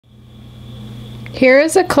Here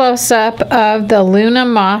is a close-up of the Luna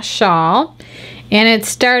Moth Shawl, and it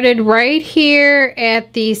started right here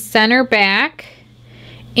at the center back,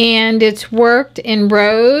 and it's worked in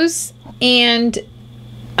rows. And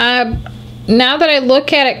now that I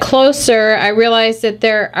look at it closer, I realize that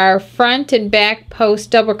there are front and back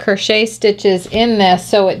post double crochet stitches in this,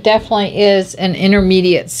 so it definitely is an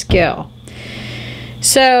intermediate skill.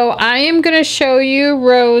 So I am going to show you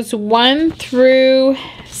rows 1 through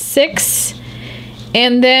 6,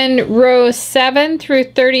 and then rows 7 through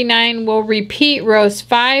 39 will repeat rows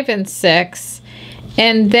 5 and 6,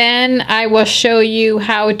 and then I will show you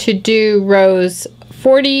how to do rows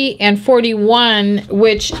 40 and 41,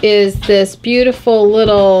 which is this beautiful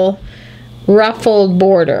little ruffled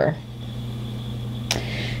border.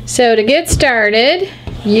 So to get started,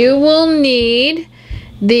 you will need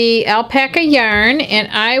the alpaca yarn, and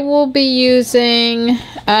I will be using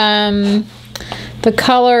the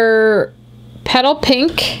color Petal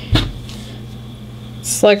Pink.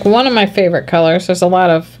 It's like one of my favorite colors. There's a lot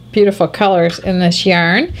of beautiful colors in this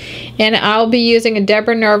yarn. And I'll be using a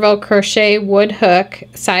Deborah Norville crochet wood hook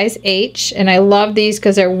size H, and I love these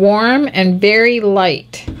because they're warm and very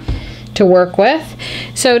light to work with.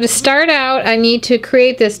 So to start out, I need to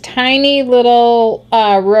create this tiny little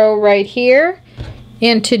row right here,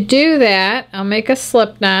 and to do that I'll make a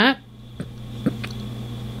slip knot,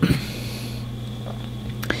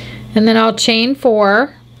 and then I'll chain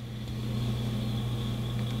 4,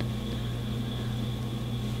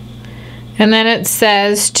 and then it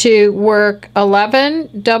says to work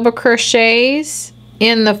 11 double crochets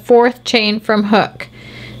in the 4th chain from hook.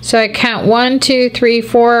 So I count 1, 2, 3,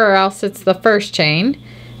 4, or else it's the first chain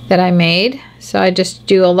that I made. So I just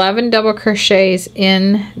do 11 double crochets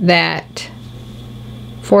in that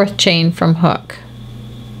 4th chain from hook.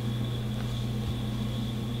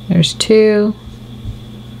 There's 2.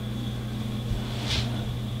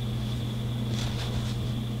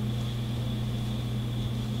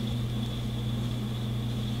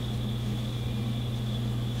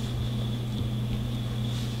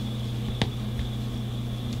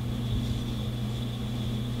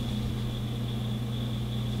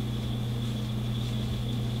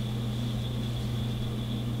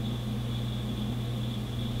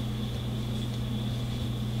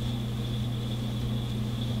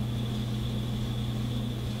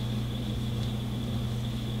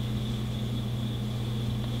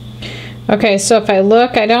 Okay, so if I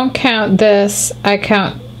look, I don't count this, I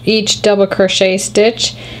count each double crochet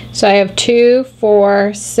stitch. So I have 2,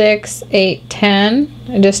 4, 6, 8, 10.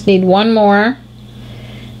 I just need one more,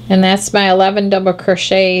 and that's my 11 double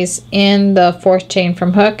crochets in the 4th chain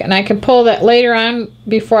from hook. And I can pull that later on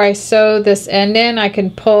before I sew this end in. I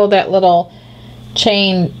can pull that little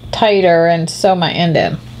chain tighter and sew my end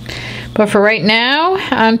in. But for right now,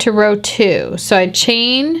 on to row 2. So I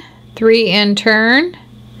chain 3 and turn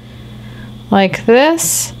like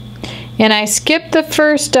this, and I skip the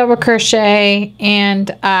first double crochet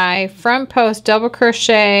and I front post double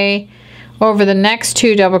crochet over the next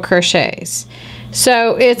 2 double crochets.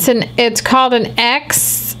 So it's called an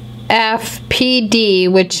XFPD,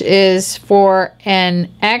 which is for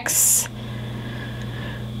an X,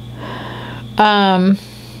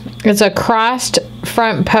 it's a crossed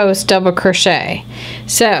front post double crochet.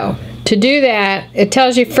 So to do that, it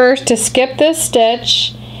tells you first to skip this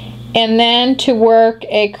stitch, and then to work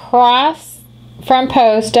a cross front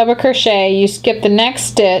post double crochet, you skip the next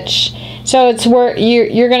stitch. So it's where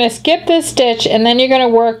you're going to skip this stitch, and then you're going to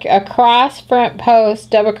work a cross front post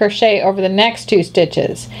double crochet over the next 2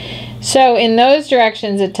 stitches. So in those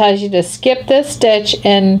directions, it tells you to skip this stitch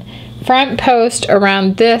and front post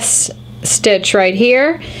around this stitch right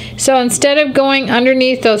here. So instead of going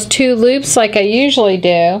underneath those 2 loops like I usually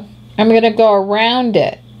do, I'm going to go around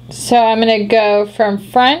it. So I'm going to go from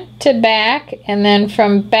front to back, and then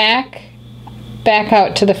from back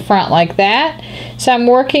out to the front like that. So I'm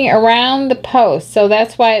working around the post, so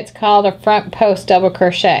that's why it's called a front post double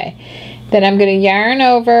crochet. Then I'm going to yarn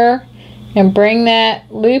over and bring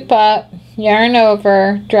that loop up, yarn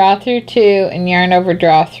over, draw through 2, and yarn over,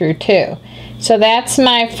 draw through 2. So that's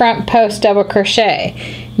my front post double crochet.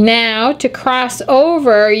 Now to cross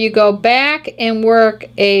over, you go back and work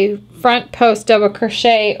a front post double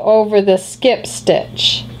crochet over the skip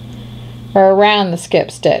stitch, or around the skip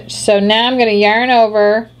stitch. So now I'm going to yarn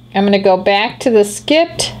over, I'm going to go back to the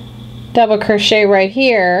skipped double crochet right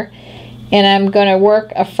here, and I'm going to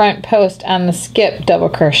work a front post on the skipped double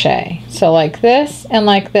crochet. So like this and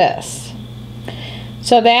like this.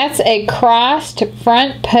 So that's a crossed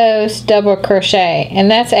front post double crochet, and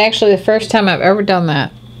that's actually the first time I've ever done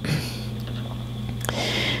that.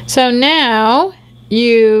 So now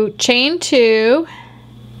you chain 2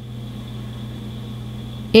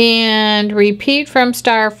 and repeat from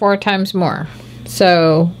star 4 times more.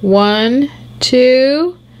 So 1,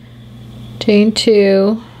 2, chain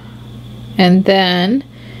 2, and then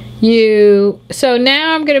so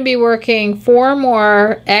now I'm going to be working 4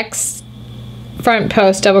 more X front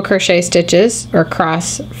post double crochet stitches, or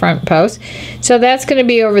cross front posts. So that's going to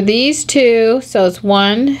be over these 2, so it's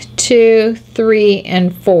 1, 2, 3,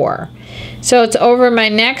 and 4. So it's over my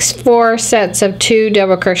next 4 sets of 2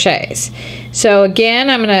 double crochets. So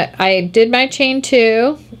again, I did my chain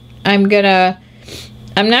 2. I'm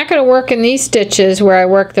not going to work in these stitches where I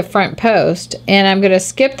work the front post, and I'm going to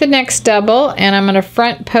skip the next double, and I'm going to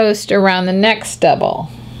front post around the next double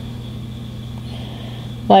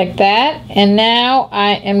like that. And now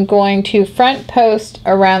I am going to front post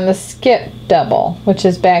around the skip double, which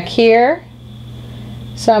is back here.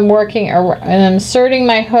 So I'm working and I'm inserting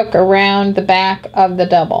my hook around the back of the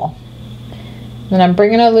double. Then I'm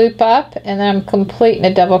bringing a loop up, and then I'm completing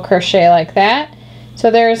a double crochet like that. So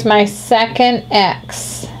there's my second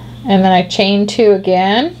X, and then I chain 2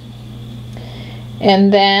 again,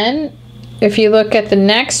 and then if you look at the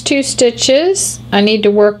next 2 stitches, I need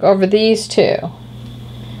to work over these 2.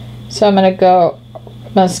 So I'm going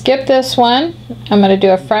to skip this one, I'm going to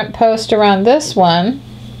do a front post around this one,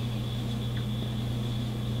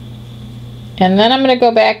 and then I'm going to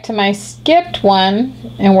go back to my skipped one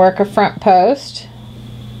and work a front post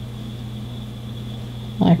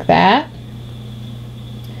like that.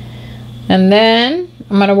 And then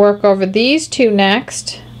I'm going to work over these 2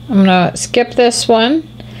 next. I'm going to skip this one,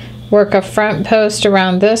 work a front post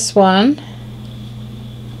around this one,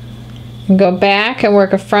 and go back and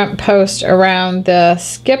work a front post around the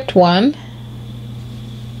skipped one.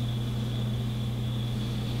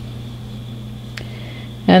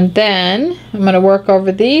 And then I'm going to work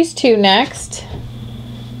over these 2 next.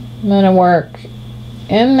 I'm going to work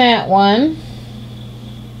in that one.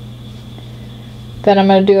 Then I'm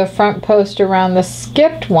going to do a front post around the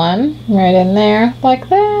skipped one, right in there, like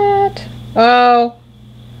that. Oh,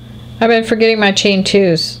 I've been forgetting my chain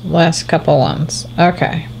 2s last couple ones.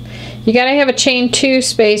 Okay. You got to have a chain 2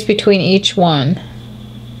 space between each one.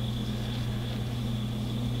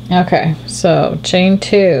 Okay, so chain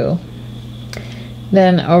 2.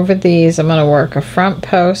 Then over these, I'm going to work a front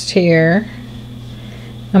post here.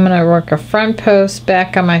 I'm going to work a front post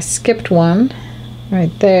back on my skipped one,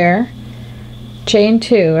 right there. Chain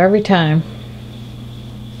 2 every time,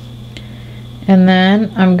 and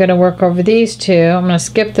then I'm going to work over these 2. I'm going to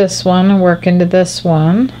skip this one and work into this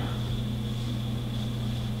one,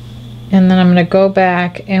 and then I'm going to go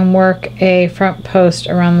back and work a front post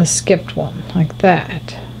around the skipped one like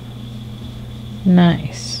that.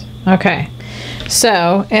 Nice. Okay,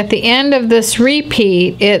 so at the end of this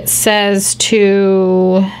repeat, it says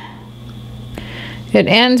it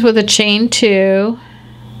ends with a chain 2.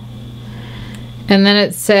 And then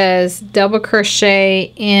it says double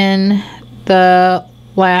crochet in the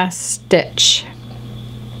last stitch.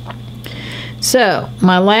 So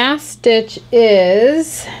my last stitch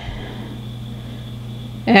is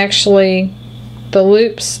actually the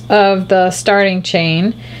loops of the starting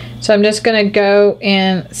chain. So I'm just going to go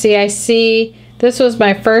and I see this was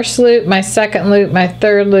my first loop, my second loop, my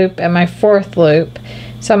third loop, and my fourth loop.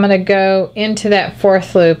 So I'm going to go into that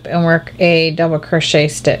fourth loop and work a double crochet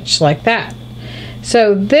stitch like that.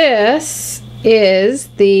 So this is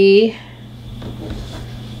the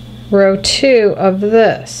row 2 of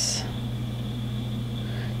this.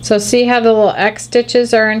 So see how the little X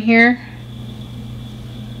stitches are in here?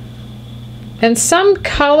 And some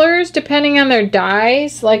colors, depending on their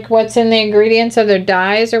dyes, like what's in the ingredients of their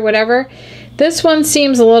dyes or whatever, this one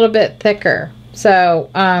seems a little bit thicker. So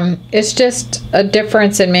it's just a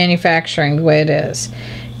difference in manufacturing the way it is.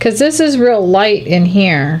 Because this is real light in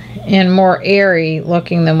here and more airy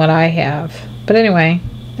looking than what I have. But anyway,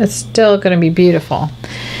 it's still going to be beautiful.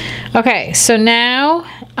 Okay, so now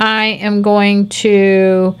I am going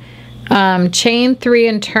to chain 3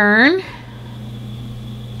 and turn.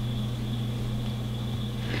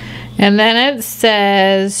 And then it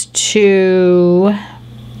says to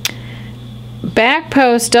back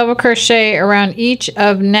post double crochet around each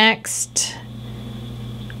of next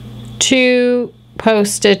 2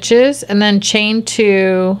 post stitches and then chain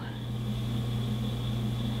 2.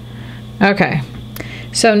 Okay,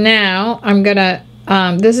 so now I'm gonna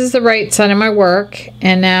this is the right side of my work,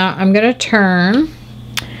 and now I'm gonna turn,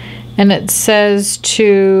 and it says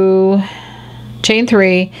to chain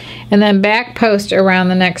 3 and then back post around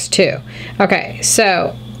the next 2. Okay,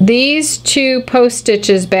 so these 2 post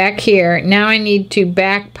stitches back here, now I need to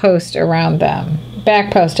back post around them,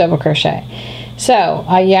 back post double crochet. So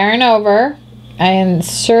I yarn over, I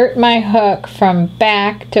insert my hook from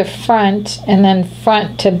back to front and then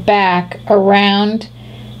front to back around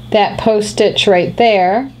that post stitch right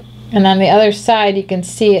there, and on the other side you can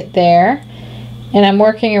see it there, and I'm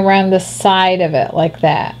working around the side of it like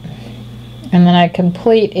that, and then I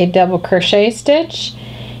complete a double crochet stitch,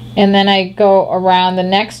 and then I go around the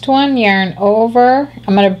next one, yarn over.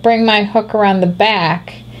 I'm going to bring my hook around the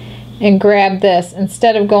back and grab this.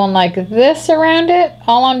 Instead of going like this around it,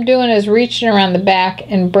 all I'm doing is reaching around the back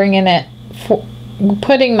and bringing it,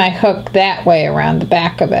 putting my hook that way around the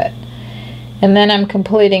back of it. And then I'm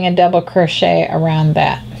completing a double crochet around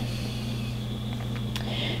that.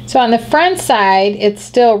 So on the front side, it's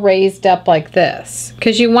still raised up like this,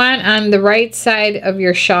 because you want on the right side of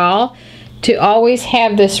your shawl to always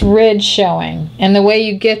have this ridge showing. And the way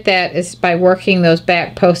you get that is by working those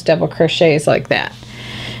back post double crochets like that.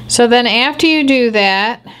 So then after you do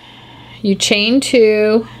that, you chain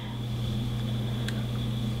 2,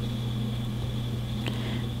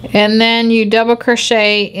 and then you double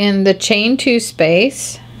crochet in the chain 2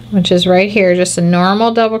 space, which is right here, just a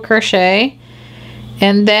normal double crochet,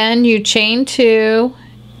 and then you chain 2,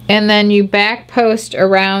 and then you back post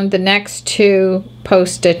around the next 2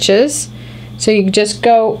 post stitches. So you just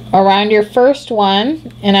go around your first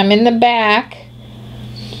one, and I'm in the back.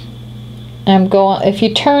 I'm going, if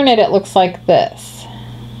you turn it, it looks like this.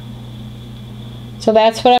 So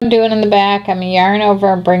that's what I'm doing in the back. I'm gonna yarn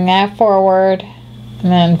over and bring that forward,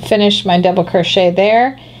 and then finish my double crochet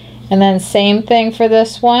there. And then same thing for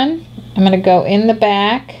this one. I'm going to go in the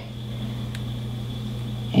back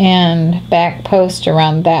and back post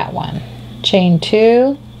around that one. Chain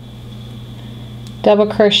 2, double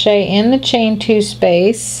crochet in the chain 2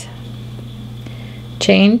 space,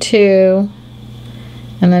 chain 2,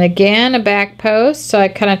 and then again a back post, so I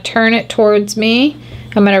kind of turn it towards me.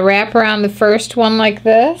 I'm going to wrap around the first one like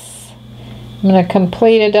this. I'm going to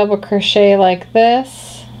complete a double crochet like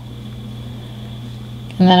this,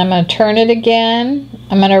 and then I'm going to turn it again.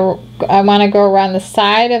 I want to go around the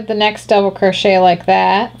side of the next double crochet like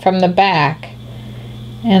that from the back,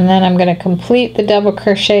 and then I'm going to complete the double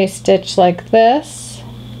crochet stitch like this,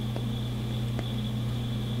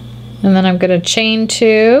 and then I'm going to chain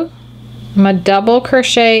 2. I'm going to double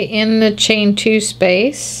crochet in the chain 2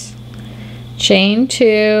 space, chain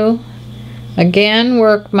 2, again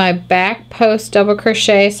work my back post double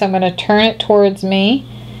crochet, so I'm going to turn it towards me.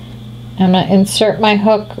 I'm going to insert my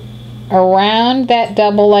hook around that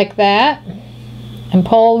double like that and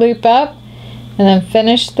pull a loop up, and then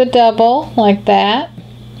finish the double like that,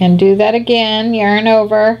 and do that again, yarn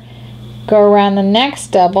over, go around the next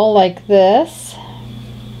double like this,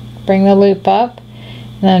 bring the loop up,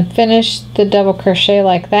 and then finish the double crochet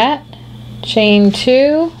like that, chain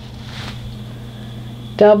 2,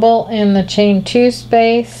 double in the chain 2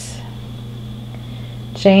 space,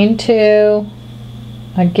 chain 2,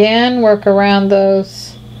 again work around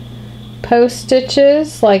those post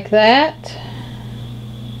stitches like that,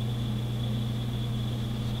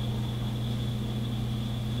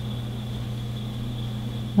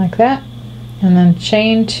 and then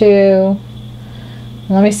chain 2.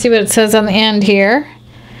 Let me see what it says on the end here.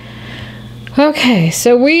 Okay,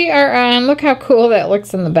 so we are on, look how cool that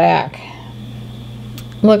looks in the back.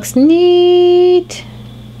 Looks neat,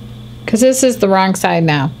 because this is the wrong side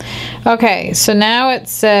now. Okay, so now it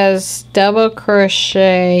says double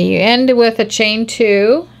crochet. You end with a chain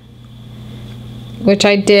 2, which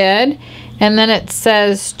I did, and then it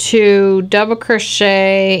says to double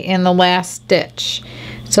crochet in the last stitch.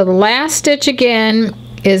 So the last stitch again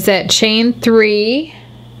is that chain 3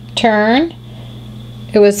 turn.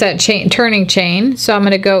 It was that turning chain, so I'm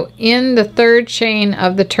going to go in the 3rd chain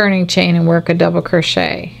of the turning chain and work a double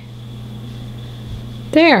crochet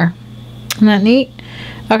there. Isn't that neat?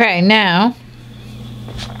 Okay, now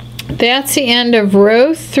that's the end of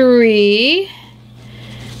row 3,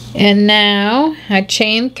 and now I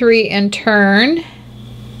chain 3 and turn,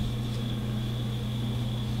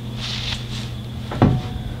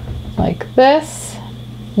 like this.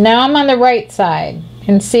 Now I'm on the right side.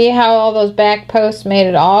 And see how all those back posts made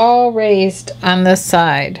it all raised on this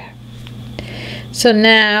side. So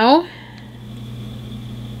now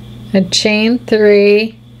I chain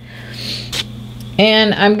 3,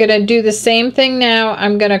 and I'm going to do the same thing now.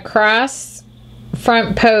 I'm going to cross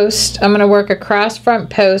front post. I'm going to work a cross front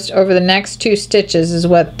post over the next 2 stitches is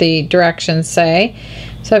what the directions say.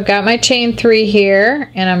 So I've got my chain 3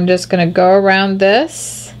 here, and I'm just going to go around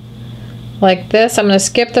this like this. I'm going to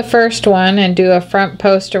skip the first one and do a front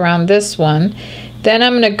post around this one. Then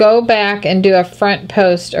I'm going to go back and do a front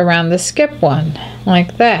post around the skip one,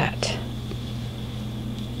 like that.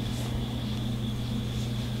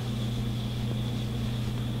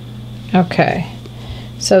 Okay,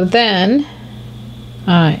 so then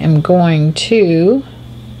I am going to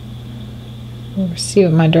see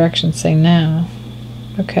what my directions say now.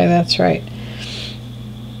 Okay, that's right.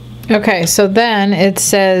 Okay, so then it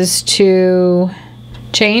says to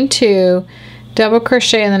chain 2, double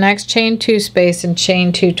crochet in the next chain 2 space and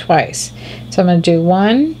chain 2 twice. So I'm going to do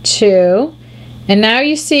 1, 2, and now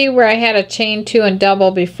you see where I had a chain 2 and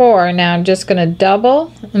double before. Now I'm just going to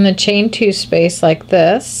double in the chain 2 space like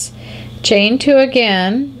this, chain 2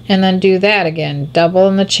 again, and then do that again. Double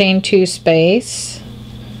in the chain 2 space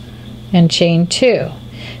and chain 2.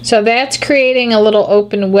 So that's creating a little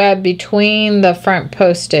open web between the front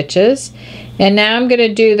post stitches. And now I'm going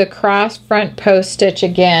to do the cross front post stitch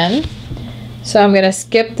again. So I'm going to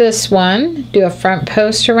skip this one, do a front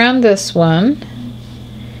post around this one.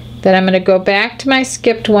 Then I'm going to go back to my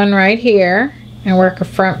skipped one right here and work a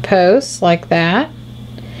front post like that.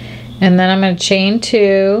 And then I'm going to chain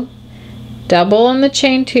 2, double in the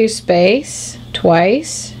chain 2 space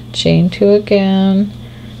twice, chain 2 again,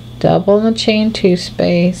 double in the chain 2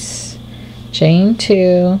 space, chain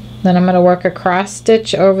 2, then I'm going to work a cross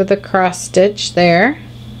stitch over the cross stitch there.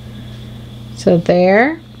 So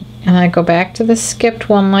there, and I go back to the skipped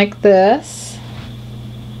one like this.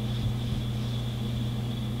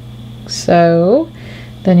 So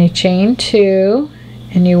then you chain 2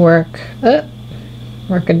 and you work a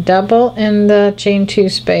double in the chain 2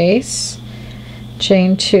 space,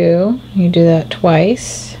 chain 2, you do that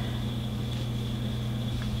twice.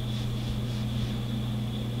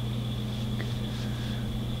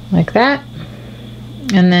 Like that.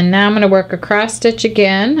 And then now I'm going to work a cross stitch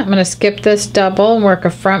again. I'm going to skip this double and work a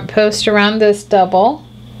front post around this double.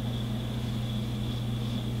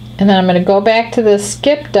 And then I'm going to go back to the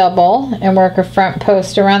skip double and work a front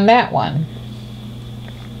post around that one.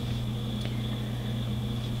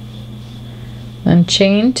 Then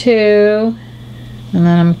chain 2, and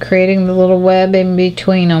then I'm creating the little web in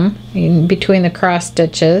between them, in between the cross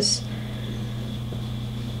stitches.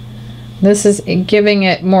 This is giving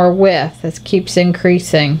it more width. It keeps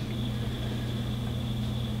increasing.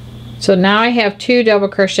 So now I have 2 double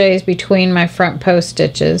crochets between my front post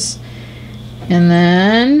stitches. And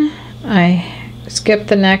then I skip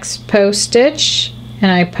the next post stitch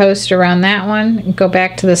and I post around that one and go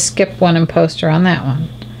back to the skip one and post around that one.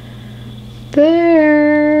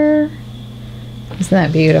 There. Isn't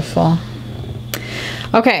that beautiful?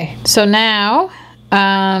 Okay, so now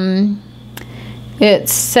it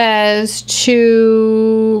says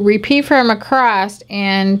to repeat from across,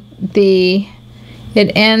 and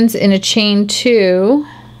it ends in a chain 2.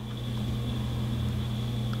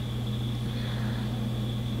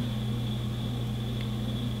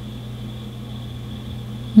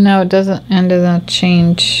 No, it doesn't end in a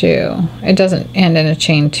chain 2. It doesn't end in a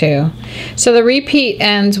chain 2. So the repeat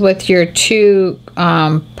ends with your 2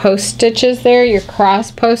 post stitches there, your cross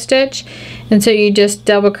post stitch. And so you just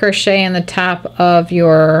double crochet in the top of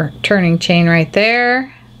your turning chain right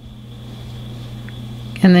there.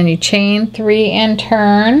 And then you chain 3 and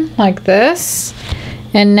turn like this.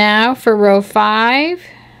 And now for row 5,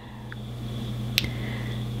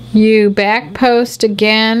 you back post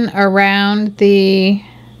again around the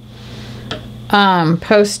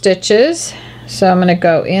post stitches. So I'm going to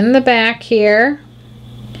go in the back here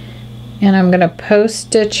and I'm going to post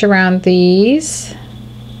stitch around these.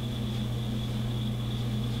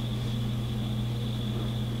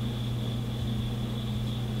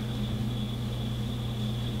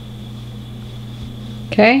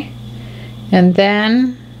 Okay, and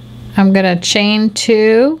then I'm going to chain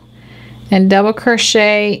 2 and double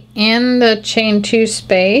crochet in the chain 2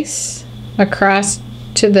 space across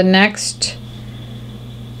to the next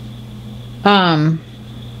front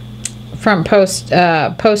post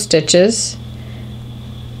stitches.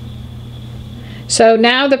 So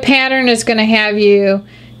now the pattern is going to have you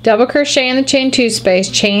double crochet in the chain 2 space,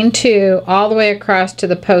 chain 2 all the way across to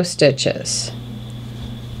the post stitches.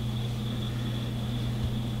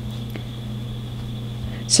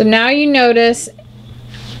 So now you notice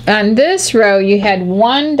on this row you had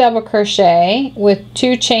 1 double crochet with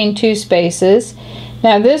 2 chain 2 spaces.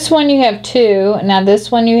 Now this one you have 2, now this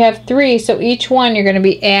one you have 3, so each one you're going to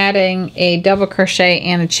be adding a double crochet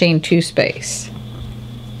and a chain 2 space.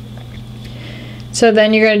 So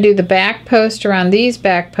then you're going to do the back post around these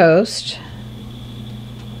back posts.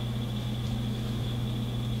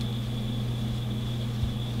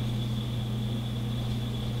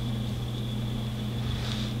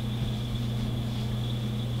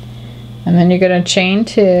 And then you're going to chain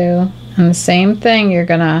 2, and the same thing, you're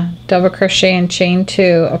going to double crochet and chain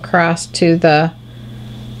 2 across to the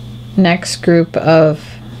next group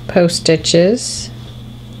of post stitches.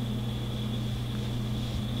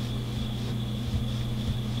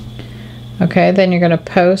 Okay, then you're going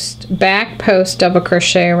to back post double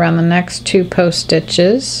crochet around the next 2 post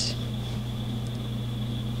stitches.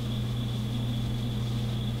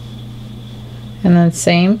 And then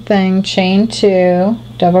same thing, chain 2,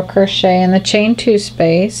 double crochet in the chain 2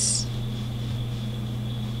 space.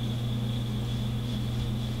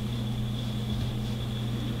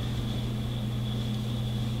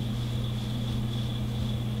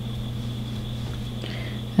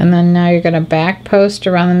 And then now you're going to back post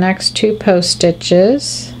around the next 2 post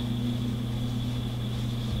stitches.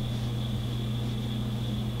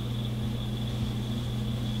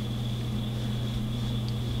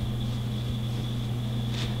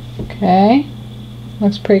 Okay,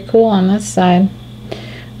 looks pretty cool on this side.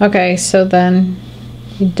 Okay, so then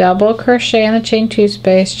you double crochet in the chain 2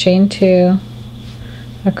 space, chain 2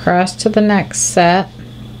 across to the next set.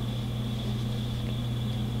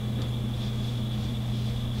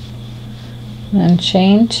 Then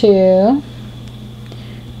chain 2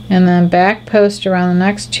 and then back post around the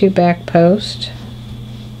next 2 back post.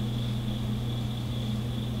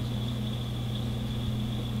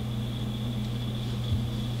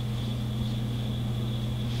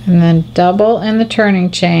 And then double in the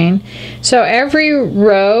turning chain. So every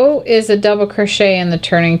row is a double crochet in the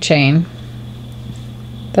turning chain.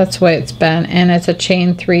 That's the way it's been, and it's a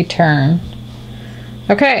chain 3 turn.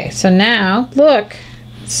 Okay, so now look,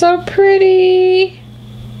 so pretty.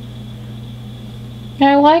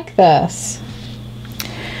 I like this.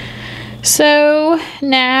 So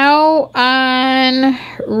now on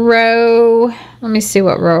row, let me see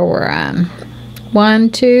what row we're on. 1,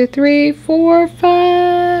 2, 3, 4,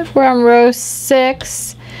 5. We're on row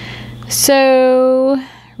 6. So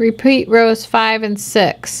repeat rows 5 and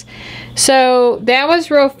 6. So that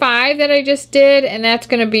was row 5 that I just did, and that's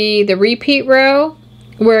going to be the repeat row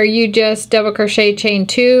where you just double crochet chain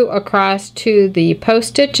 2 across to the post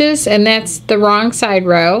stitches, and that's the wrong side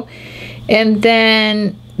row. And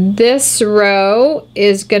then this row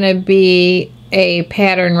is going to be a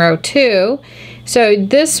pattern row 2. So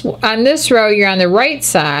on this row you're on the right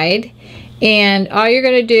side, and all you're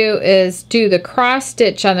going to do is do the cross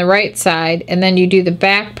stitch on the right side, and then you do the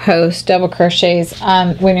back post double crochets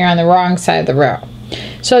when you're on the wrong side of the row.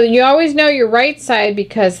 So you always know your right side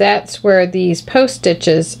because that's where these post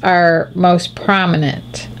stitches are most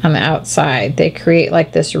prominent on the outside. They create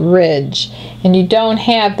like this ridge, and you don't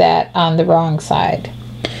have that on the wrong side.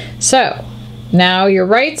 So now your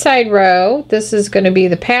right side row, this is going to be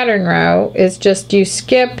the pattern row, is just you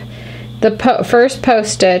skip the first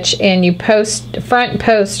post stitch and you front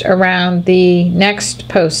post around the next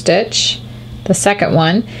post stitch, the second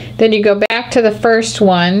one. Then you go back to the first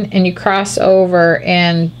one and you cross over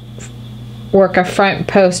and work a front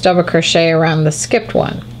post double crochet around the skipped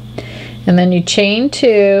one. And then you chain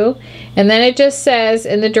 2, and then it just says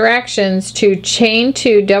in the directions to chain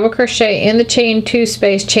 2, double crochet in the chain 2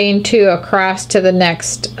 space, chain 2 across to the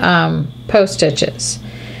next post stitches.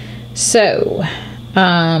 So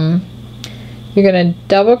you're going to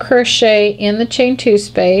double crochet in the chain 2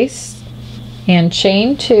 space and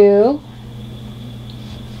chain 2,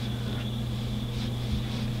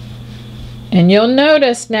 and you'll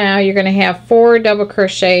notice now you're going to have 4 double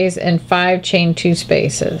crochets and 5 chain 2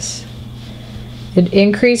 spaces. It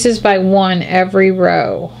increases by 1 every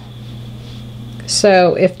row.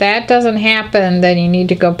 So if that doesn't happen, then you need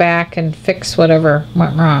to go back and fix whatever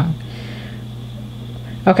went wrong.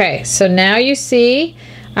 Okay, so now you see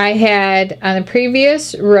I had on the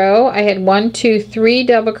previous row I had 1, 2, 3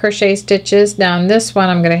 double crochet stitches. Now on this one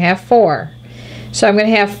I'm going to have 4. So I'm going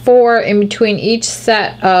to have 4 in between each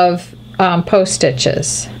set of post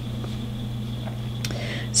stitches.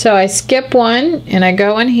 So I skip one and I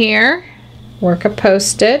go in here, work a post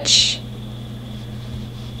stitch,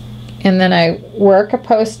 and then I work a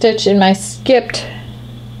post stitch in my skipped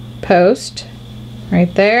post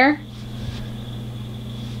right there.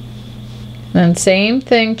 Then same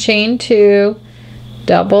thing, chain 2,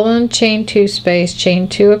 double in chain 2 space, chain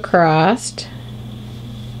 2 across.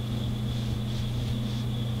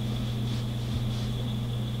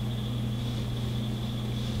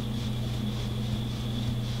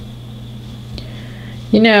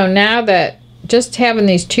 You know, now that just having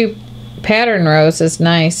these 2 pattern rows is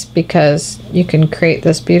nice because you can create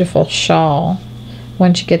this beautiful shawl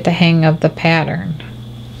once you get the hang of the pattern.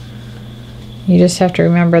 You just have to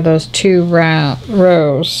remember those 2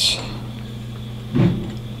 rows.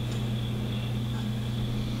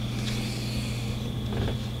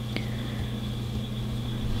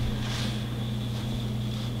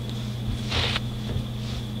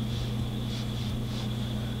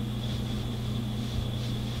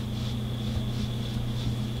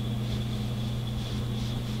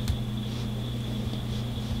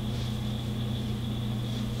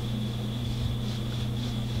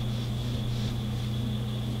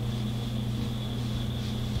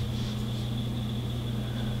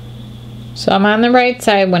 So I'm on the right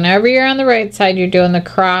side. Whenever you're on the right side, you're doing the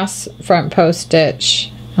cross front post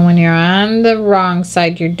stitch. And when you're on the wrong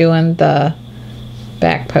side, you're doing the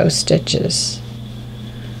back post stitches.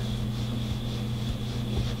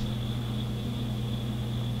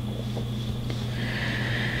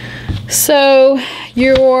 So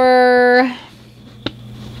your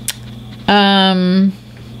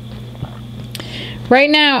right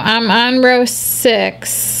now I'm on row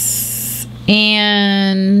 6,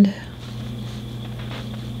 and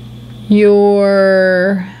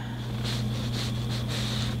your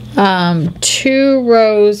 2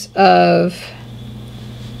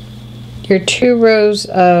 rows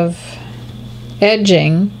of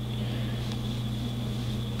edging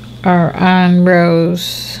are on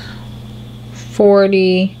rows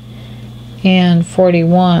 40 and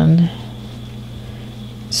 41.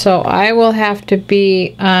 So I will have to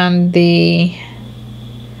be on the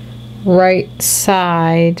right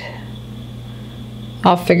side.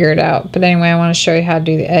 I'll figure it out. But anyway, I want to show you how to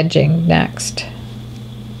do the edging next.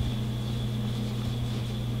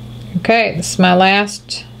 Okay, this is my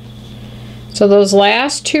last. So those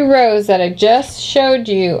last 2 rows that I just showed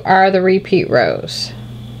you are the repeat rows.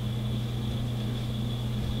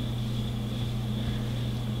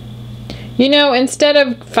 You know, instead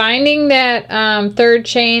of finding that 3rd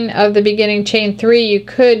chain of the beginning chain 3, you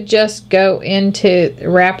could just go into,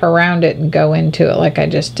 wrap around it and go into it like I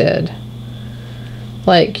just did.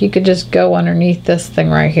 Like, you could just go underneath this thing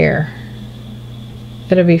right here.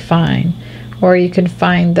 It'll be fine. Or you could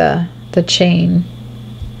find the chain.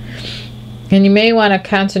 And you may want to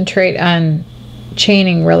concentrate on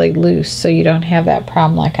chaining really loose so you don't have that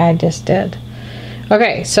problem like I just did.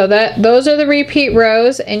 Okay, so those are the repeat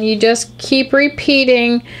rows, and you just keep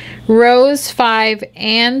repeating rows 5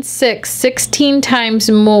 and 6 16 times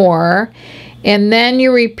more, and then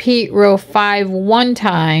you repeat row 5 1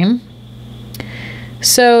 time.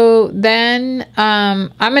 So then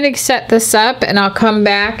I'm going to set this up, and I'll come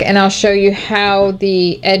back and I'll show you how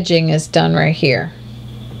the edging is done right here.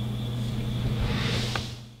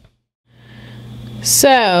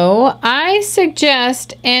 So I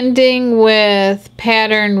suggest ending with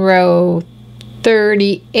pattern row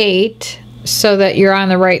 38 so that you're on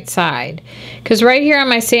the right side. Because right here on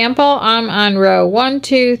my sample, I'm on row 1,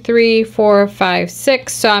 2, 3, 4, 5,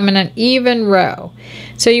 6. So I'm in an even row.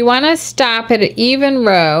 So you want to stop at an even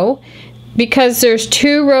row because there's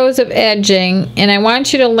 2 rows of edging, and I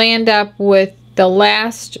want you to land up with the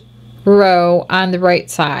last row on the right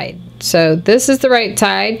side. So this is the right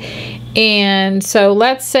side, and so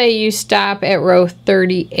let's say you stop at row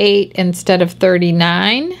 38 instead of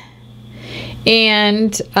 39.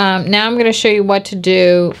 And now I'm going to show you what to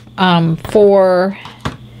do for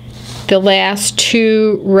the last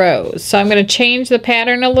 2 rows. So I'm going to change the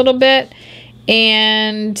pattern a little bit,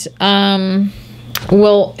 and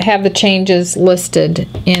we'll have the changes listed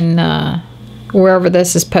in wherever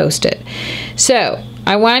this is posted. So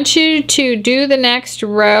I want you to do the next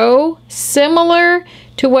row similar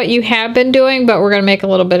to what you have been doing, but we're going to make a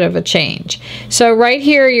little bit of a change. So right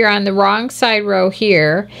here, you're on the wrong side row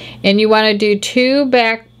here, and you want to do 2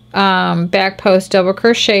 back post double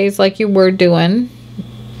crochets like you were doing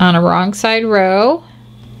on a wrong side row,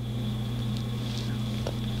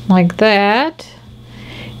 like that.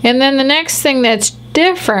 And then the next thing that's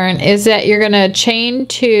different is that you're going to chain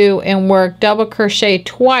 2 and work double crochet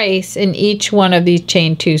twice in each one of these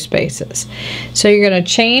chain 2 spaces. So you're going to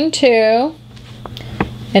chain 2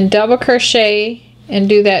 and double crochet and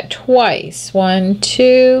do that twice. 1,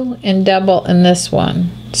 2, and double in this one.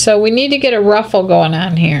 So we need to get a ruffle going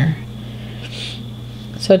on here.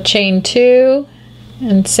 So chain 2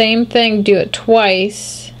 and same thing, do it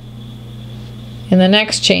twice in the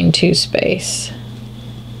next chain 2 space.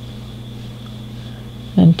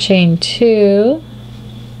 And chain 2,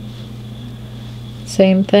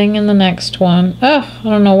 same thing in the next one. Oh, I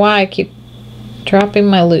don't know why I keep dropping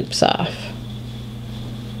my loops off.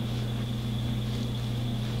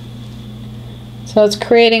 So it's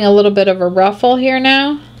creating a little bit of a ruffle here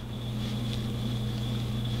now.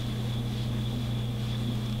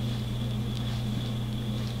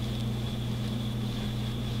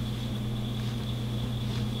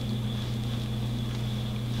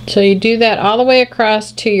 So you do that all the way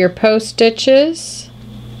across to your post stitches.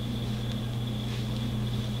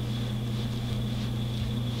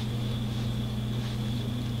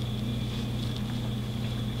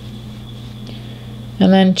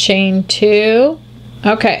 And then chain 2.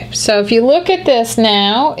 Okay, so if you look at this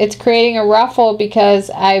now, it's creating a ruffle because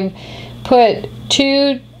I've put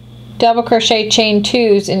 2 double crochet chain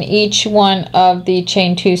 2s in each one of the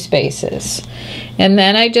chain 2 spaces. And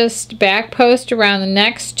then I just back post around the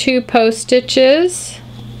next 2 post stitches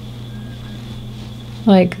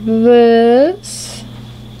like this,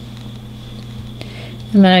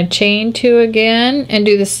 and then I chain 2 again and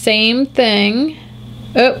do the same thing.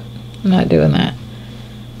 Oh, I'm not doing that.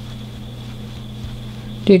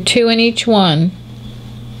 Do 2 in each one.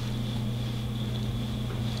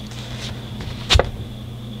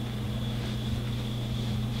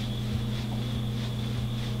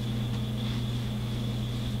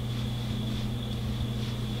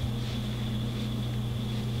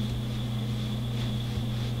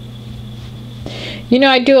 You know,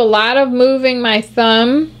 I do a lot of moving my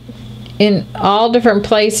thumb in all different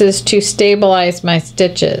places to stabilize my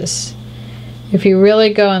stitches. If you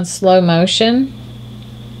really go in slow motion,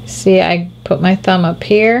 see, I put my thumb up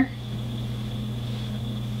here,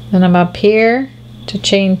 then I'm up here to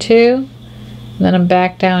chain 2, then I'm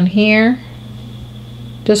back down here.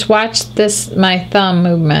 Just watch this, my thumb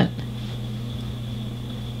movement.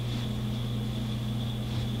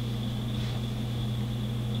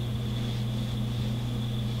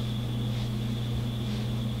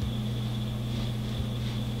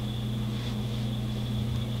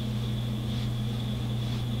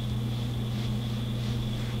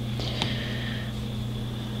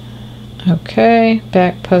 Okay,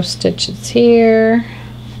 back post stitches here.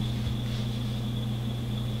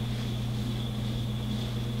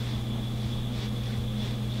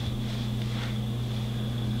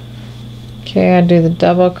 Okay, I do the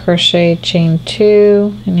double crochet chain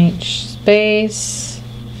 2 in each space.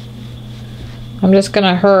 I'm just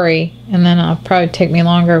gonna hurry, and then it'll probably take me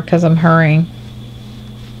longer because I'm hurrying,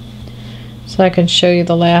 so I can show you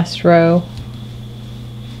the last row.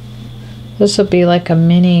 This will be like a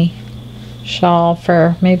mini shawl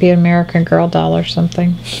for maybe an American Girl doll or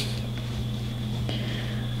something.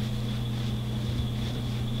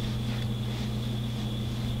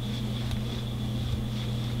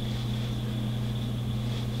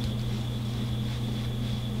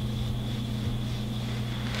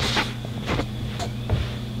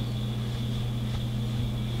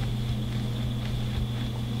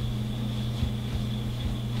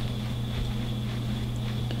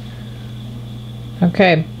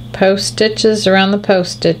 Okay, post stitches around the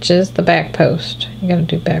post stitches, the back post. You gotta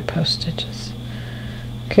do back post stitches.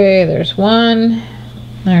 Okay, there's 1,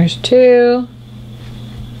 there's 2,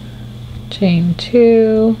 chain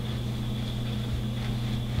 2,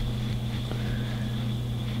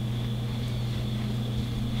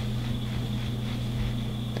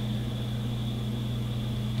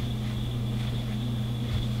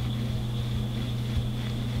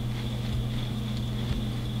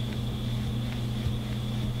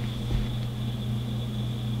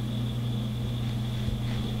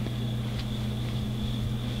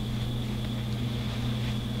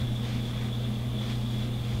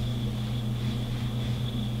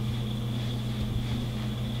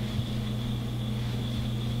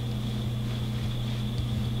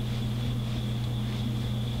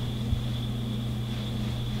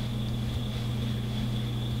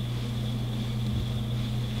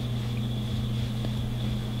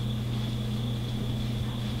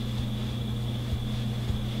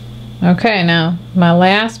 okay, now my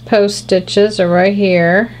last post stitches are right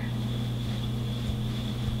here.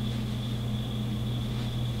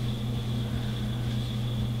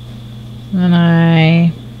 And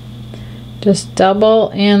I just double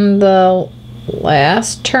in the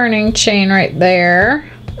last turning chain right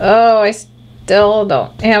there. Oh, I still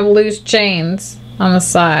don't have loose chains on the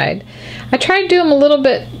side. I try to do them a little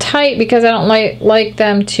bit tight because I don't like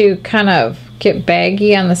them to kind of get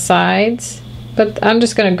baggy on the sides. But I'm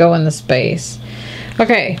just going to go in the space.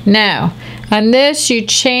 Okay, now on this you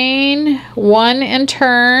chain 1 and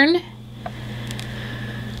turn.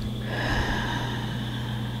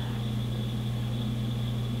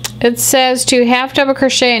 It says 2 half double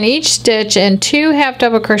crochet in each stitch and 2 half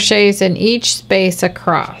double crochets in each space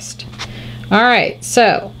across. Alright,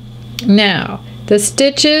 so now the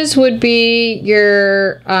stitches would be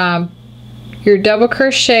your double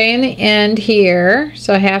crochet in the end here,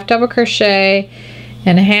 so half double crochet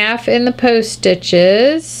and half in the post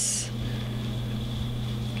stitches,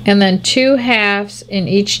 and then 2 halves in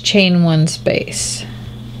each chain 1 space,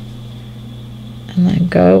 and then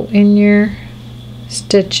go in your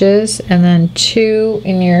stitches and then 2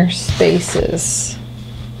 in your spaces.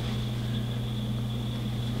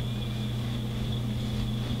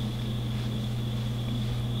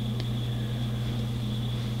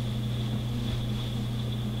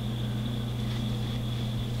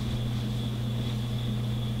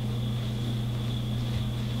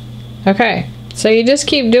 Okay, so you just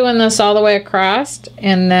keep doing this all the way across,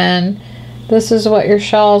 and then this is what your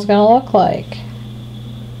shawl is going to look like.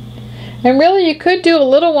 And really, you could do a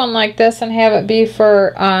little one like this and have it be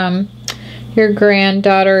for your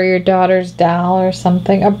granddaughter or your daughter's doll or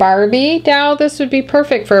something. A Barbie doll, this would be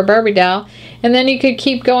perfect for a Barbie doll. And then you could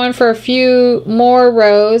keep going for a few more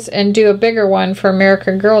rows and do a bigger one for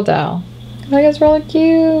American Girl doll. I think it's really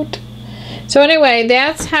cute. So anyway,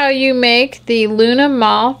 that's how you make the Luna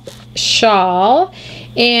Moth shawl.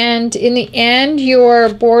 And in the end,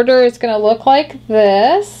 your border is going to look like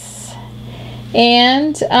this.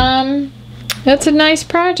 And that's a nice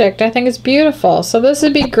project. I think it's beautiful. So this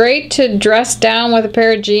would be great to dress down with a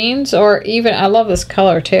pair of jeans, or even, I love this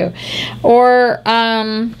color too, or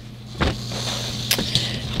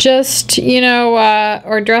just, you know,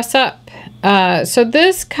 or dress up. So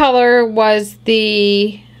this color was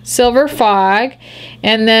the Silver Fog,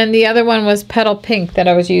 and then the other one was Petal Pink that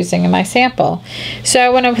I was using in my sample. So I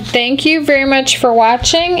want to thank you very much for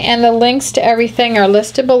watching, and the links to everything are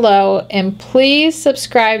listed below, and please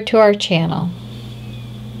subscribe to our channel.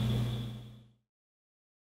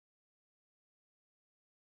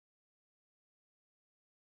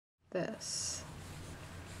 This.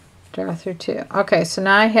 Draw through 2. Okay, so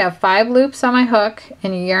now I have 5 loops on my hook,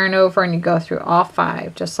 and you yarn over and you go through all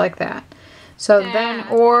 5, just like that. So then,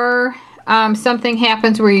 or something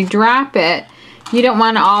happens where you drop it, you don't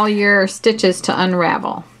want all your stitches to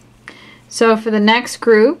unravel. So for the next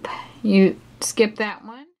group, you skip that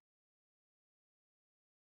one.